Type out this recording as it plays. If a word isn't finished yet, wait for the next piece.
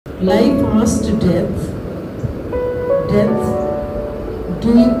Life asked death, Death,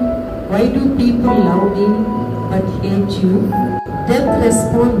 why do people love me but hate you? Death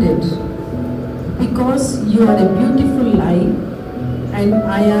responded, because you are a beautiful lie and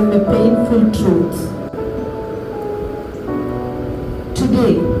I am a painful truth.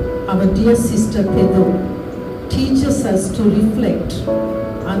 Today, our dear sister Theodosia teaches us to reflect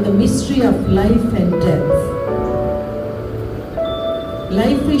on the mystery of life and death.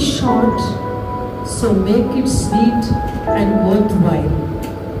 Life is short, so make it sweet and worthwhile.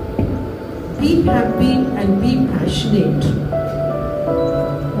 Be happy and be passionate.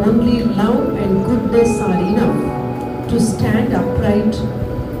 Only love and goodness are enough to stand upright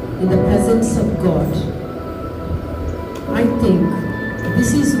in the presence of God. I think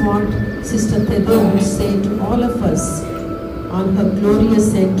this is what Sister Theodosia will say to all of us on her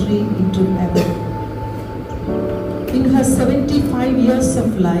glorious entry into heaven. In her 75 years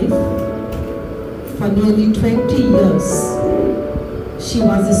of life, for nearly 20 years, she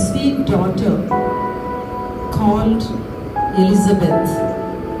was a sweet daughter called Elizabeth.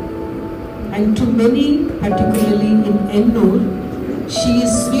 And to many, particularly in Ennur, she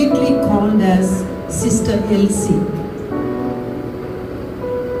is sweetly called as Sister Elsy.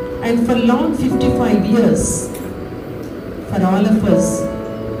 And for long 55 years, for all of us,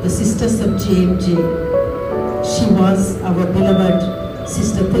 the sisters of JMJ, she was our beloved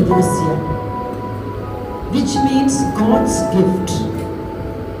Sister Theodosia, which means God's gift.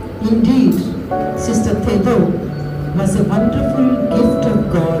 Indeed, Sister Theodosia was a wonderful gift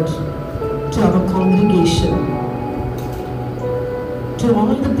of God to our congregation, to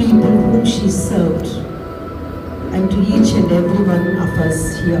all the people whom she served, and to each and every one of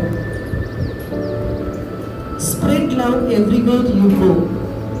us here. Spread love everywhere you go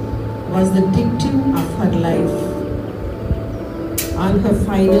was the dictum of her life. On her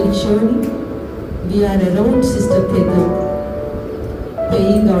final journey, we are around Sister Theodosia,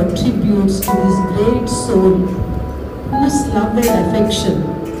 paying our tributes to this great soul whose love and affection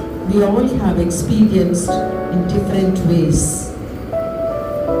we all have experienced in different ways.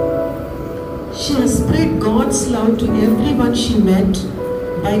 She has spread God's love to everyone she met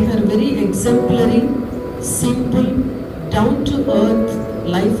by her very exemplary, simple, down-to-earth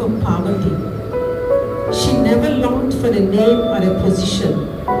life of poverty. She never longed for a name or a position.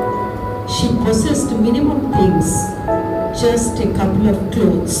 She possessed minimum things, just a couple of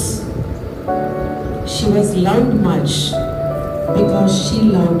clothes. She was loved much because she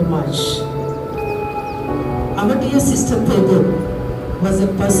loved much. Our dear Sister Theodosia was a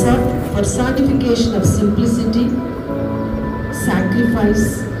personification of simplicity,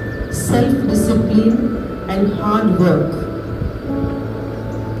 sacrifice, self-discipline and hard work.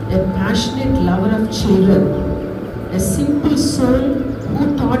 A passionate lover of children, a simple soul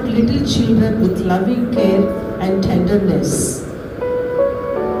who taught little children with loving care and tenderness.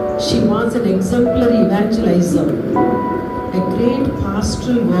 She was an exemplary evangelizer, a great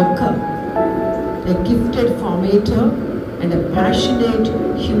pastoral worker, a gifted formator, and a passionate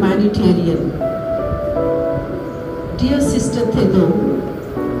humanitarian. Dear Sister Theodosia,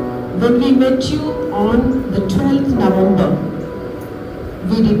 when we met you on the 12th November,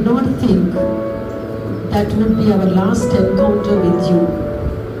 we did not think that would be our last encounter with you,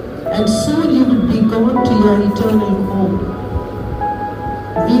 and soon you would be gone to your eternal home.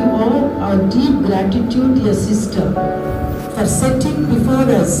 We owe our deep gratitude, dear sister, for setting before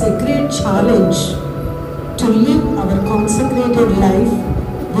us a great challenge to live our consecrated life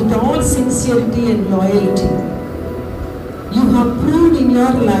with all sincerity and loyalty. You have proved in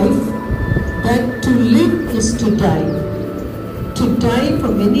your life that to live is to die for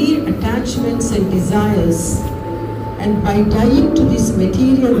many attachments and desires, and by dying to this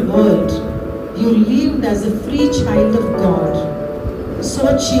material world, you lived as a free child of God,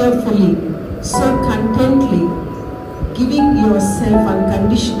 so cheerfully, so contently, giving yourself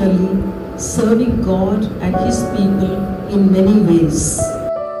unconditionally, serving God and His people in many ways.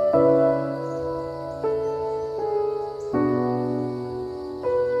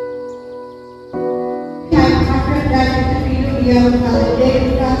 Father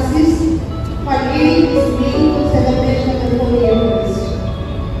David Francis for leading this meaningful celebration of the Holy Eucharist.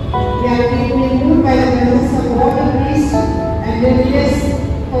 We are deeply moved by the presence of all the priests and religious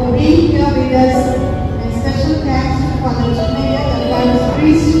for being here with us, and special thanks to Father Chinaya, the Father's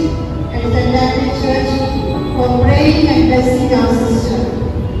priest, and St. Catholic Church for praying and blessing our sister.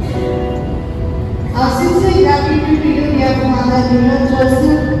 Our sincere gratitude to you, dear Father Nino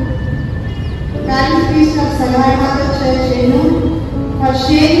Joseph, Parish Priest of Salai Mother Church, for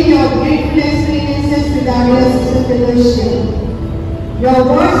sharing your grateful experiences with our dear Sister Theodosia. Your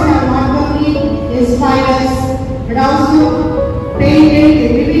words have not only inspired us, but also painted a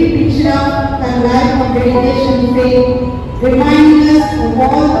vivid picture of a life of dedication and faith, reminding us of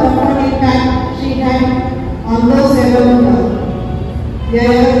all the profound impact she had on those around her. We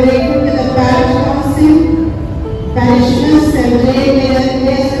are ever grateful to the parish council, parishioners and JMJ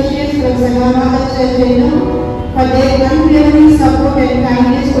associates from Sagamata Church for their unwavering support and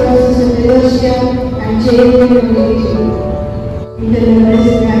kindness to us in Theodosia and JMJ community. In the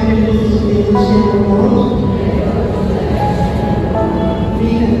memories granted to Theodosia for all, we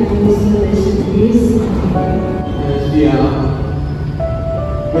have promised the blessed peace. As we are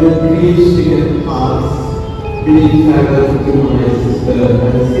with grief-stricken hearts, bidding farewell to my sister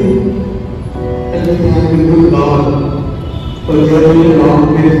Elsy, and we thank the good Lord for journeying along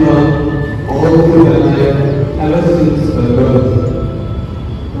with her all through her life ever since her birth,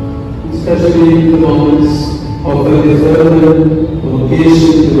 especially the moments of her discernment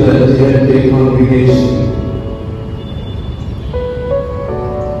vocation to the JMJ congregation.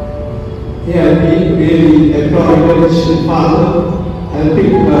 He had been really a providential father,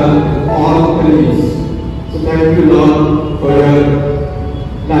 helping her in all ways. So thank you, Lord, for your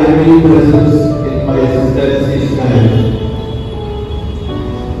lively presence in my sister Elsie's life.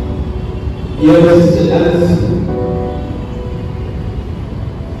 Dear Sister Elsy,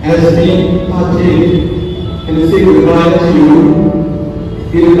 as we partake and say goodbye to you,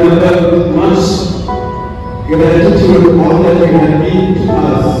 we remember with much gratitude all that you have been to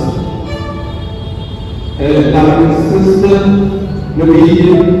us. A loving sister, an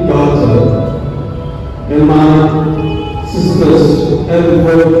obedient daughter, and my sisters and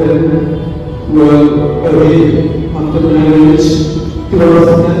boyfriend were away after marriage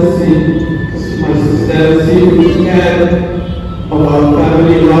towards Elsy. My sister Elsy took care of our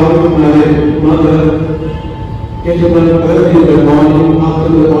family along with my mother, getting up early in the morning after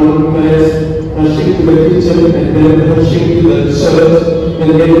the morning prayers, rushing to the kitchen and then rushing to the church, and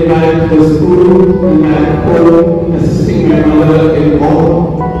getting back to the school and back home, assisting my mother in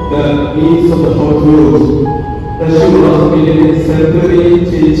all the needs of the household. She was really exemplary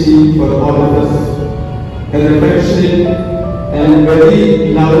teaching for all of us. Her affectionate and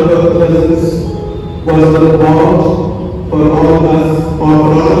very lovable presence was the bond for all of us, for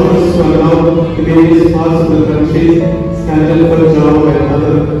all of us who are now in various parts of the country, scattered for job and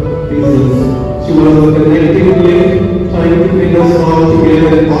other reasons. She was a connecting link, trying to bring us all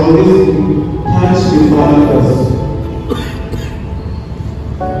together and always in touch with all of us.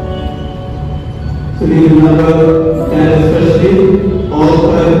 So we remember that especially all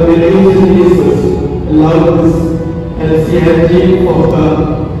her memories and nieces allowed us and CIG of her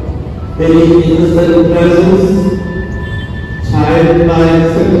very innocent presence, childlike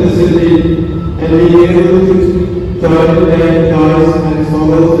simplicity, and being able to join their joys and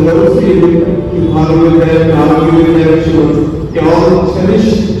sorrows without feeling to argue with them, argue with their children. They all cherish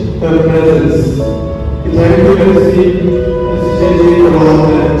her presence. We thank you, Elsy, for all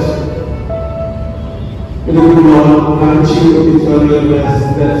that. May the good Lord grant you eternal rest.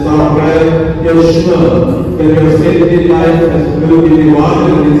 That's our prayer. You're sure that your saintly life will be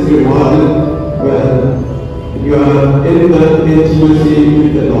rewarded and is rewarded well. You are in the intimacy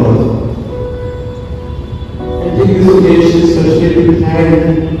with the Lord. I take this occasion especially to thank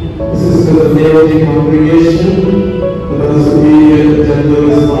the sisters of the JMJ congregation, the Blessed Media General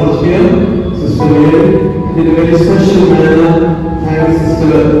is not here, Sister Mary, and in a very special manner, thank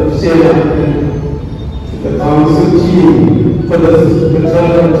Sister Sheila and the council team for the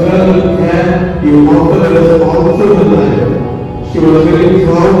maternal care you offered us all through her life. She was very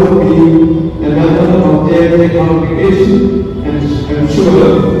proud to be a member of the JMJ congregation, and I'm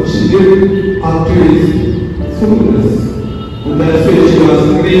sure she did up to its fullness. And that's why she was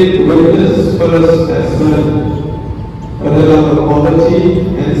a great witness for us as well. But her love of poverty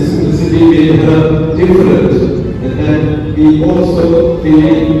and simplicity made her different. And then we also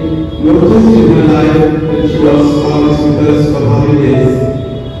really noticed in her life that she was always with us for holidays.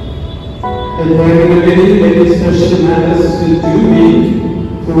 And in a very, very special manner, Sister Judy,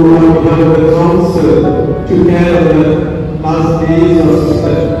 who on behalf of the council took care of the last days of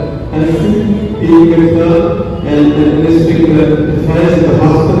Sister and being with her and administering the affairs of the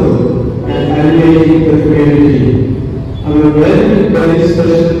hospital and animating the community. Our very, very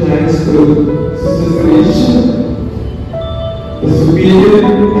special thanks to Sister Felicia, the Superior,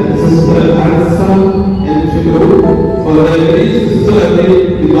 and Sister Ansa and Philo for their very sisterly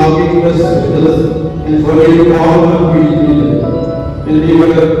belongingness with us and for doing all that we needed. When we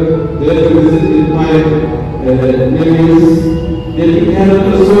were there to visit my nephews, they took care of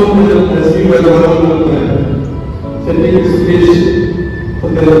us so well as we were all of them. So take this occasion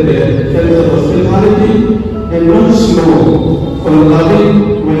their sense of hospitality, and much more for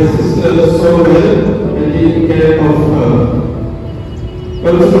loving my sister so well and taking care of her. I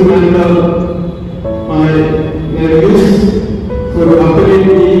also remember my nephews who accompanied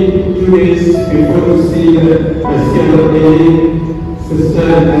me 2 days before to see my younger lady, sister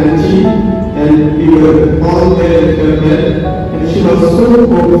and auntie, and we were all there at her bed, and she was so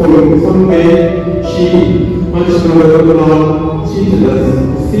hopeful in some way. She much more cheated us,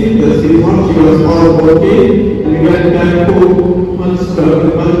 deceived us. We thought she was all okay, and we went back home much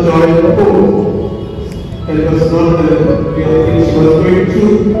joy and hope. That was not the real thing. She was going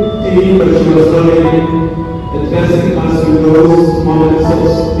through pain, but she was not really addressing us with those moments of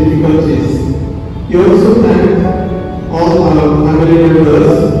difficulties. We also thank all our family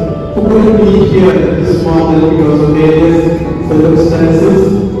members who couldn't be here at this moment because of various circumstances,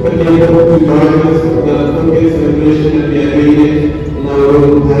 but they hope to join us for the Phuket celebration that we are doing in our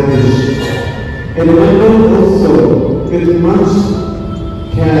own parish. And remember also, with much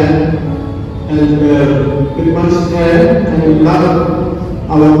care and love,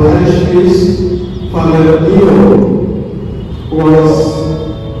 our parish priest, Father Leo, was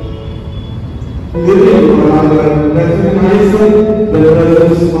living or rather recognizing the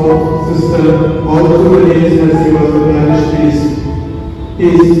presence of Sister all through the days as he was a parish priest.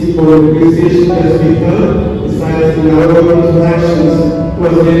 His organization, as we heard, besides in our own interactions,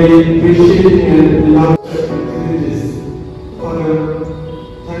 was very appreciating and loved activities. Father,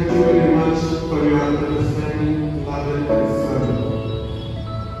 thank you very much for your understanding, love and concern.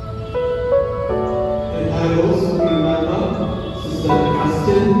 And I also remember Sister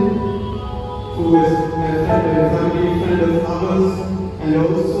Augustine, who is a family friend of ours, and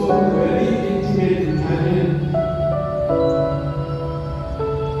also a very intimate companion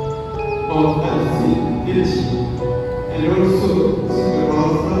of Elsy, and also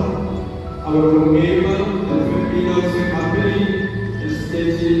Theodosia, our neighbor and Theodosia company, is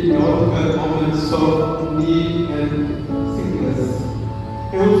staging in all her moments of need and sickness.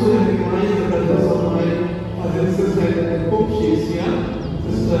 I also recognize the presence of my cousin sister and hope she is here,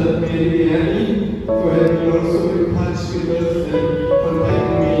 Sister Mary Annie, who has been also in touch with us and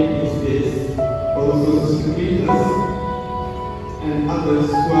contacting me these days. Also Sister Peters and others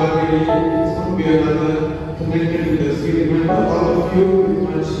who are really in some way or another connected with us. We remember all of you with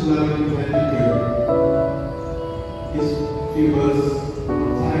much love and gratitude. These few words of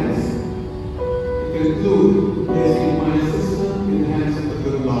thanks to conclude, placing my sister in the hands of the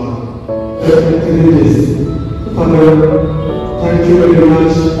good Lord. Father, thank you very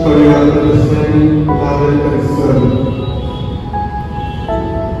much for your understanding, love and concern.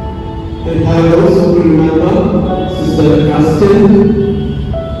 And I also remember Sister Augustine,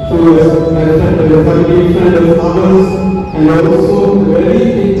 who is a family friend of ours, and also a very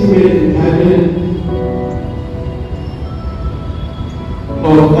intimate companion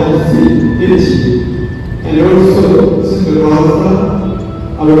of Elsy, and also Sister Rosa,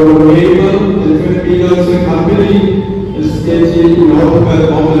 our neighbor and Theodosia company, is staging in all her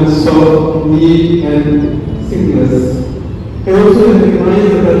moments of need and sickness. I also recognize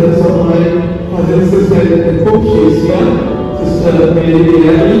the presence of my cousin sister and hope she is here, Sister Mary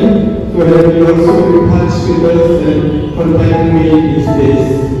Annie, who has been also in touch with us and contacting me these days.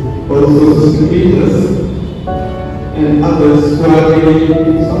 Also Sister Peters and others who are really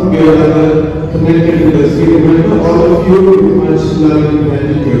in some way or other connected with us. We remember all of you with much love and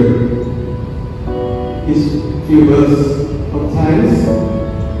gratitude. These few words of thanks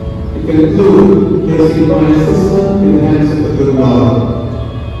to conclude, placing my sister in the hands of the good Lord.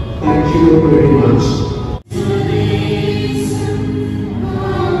 Thank you very much.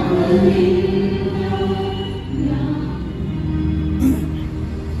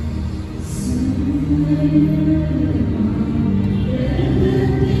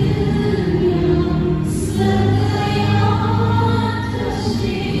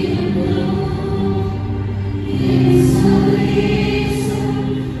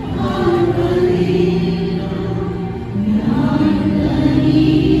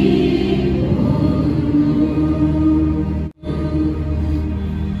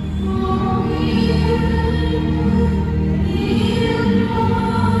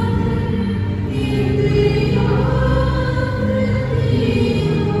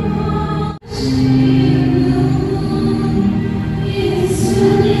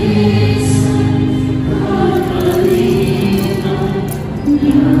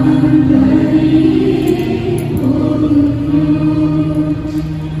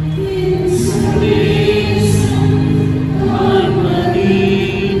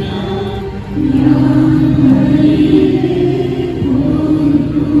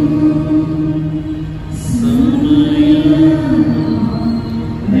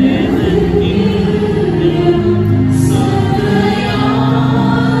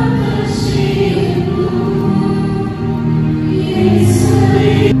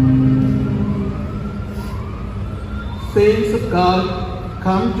 God,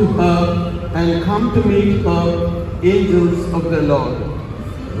 come to her and come to meet her, angels of the Lord.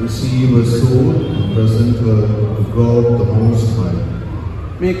 Receive her soul and present her to God the Most High.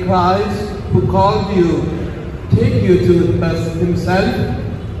 May Christ, who called you, take you to himself.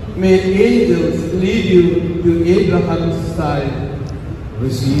 May angels lead you to Abraham's side.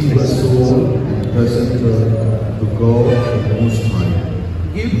 Receive her soul and present her to God the Most High.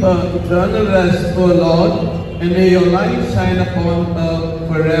 Give her eternal rest, O Lord, and may your light shine upon her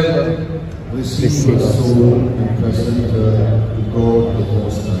forever. Receive her soul and present her to God the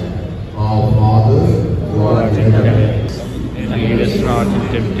Most High. Our Father, who art in heaven, lead us not in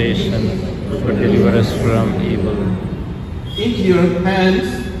temptation, but deliver us from evil. Into your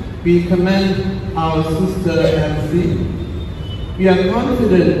hands we commend our sister Elsy. We are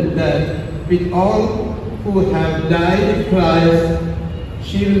confident that with all who have died in Christ,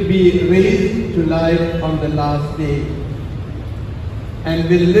 she will be raised to life on the last day and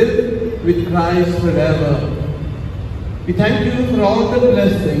will live with Christ forever. We thank you for all the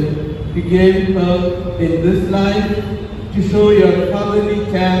blessing you gave her in this life to show your fatherly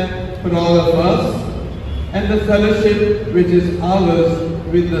care for all of us and the fellowship which is ours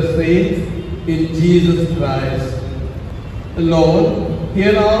with the saints in Jesus Christ. Lord,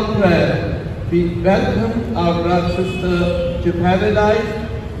 hear our prayer. We welcome our brother sister to paradise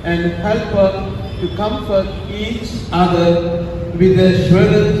and help her to comfort each other with the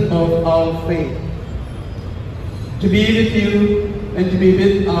assurance of our faith. To be with you and to be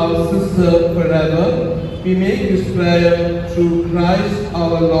with our sister forever, we make this prayer through Christ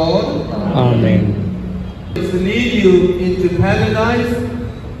our Lord. Amen. To lead you into paradise,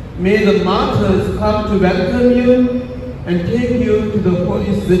 may the martyrs come to welcome you and take you to the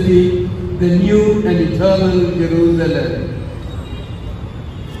holy city, the new and eternal Jerusalem.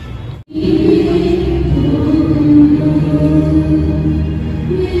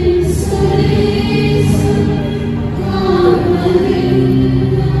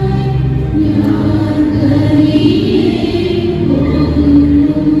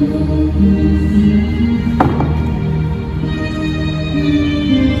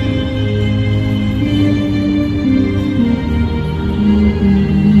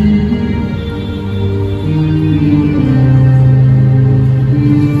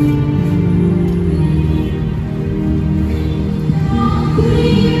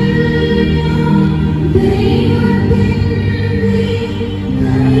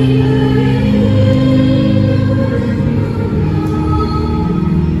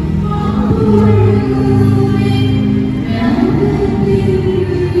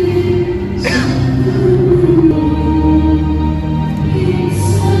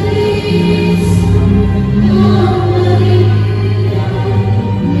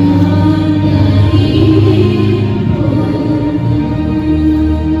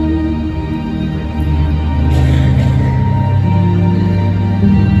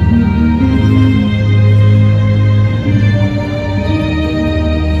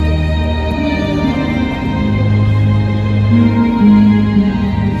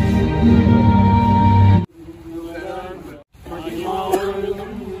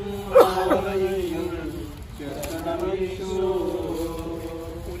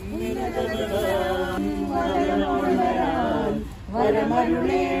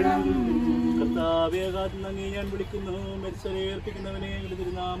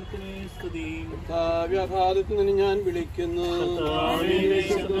 ഞാൻ വിളിക്കുന്നു.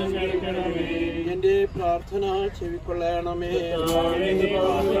 എന്റെ പ്രാർത്ഥന ചെവിക്കൊള്ളണമേ.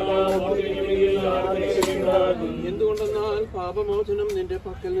 എന്തുകൊണ്ടെന്നാൽ പാപമോചനം നിന്റെ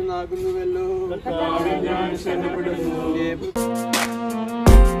പക്കൽ നിന്നാകുന്നുവല്ലോ.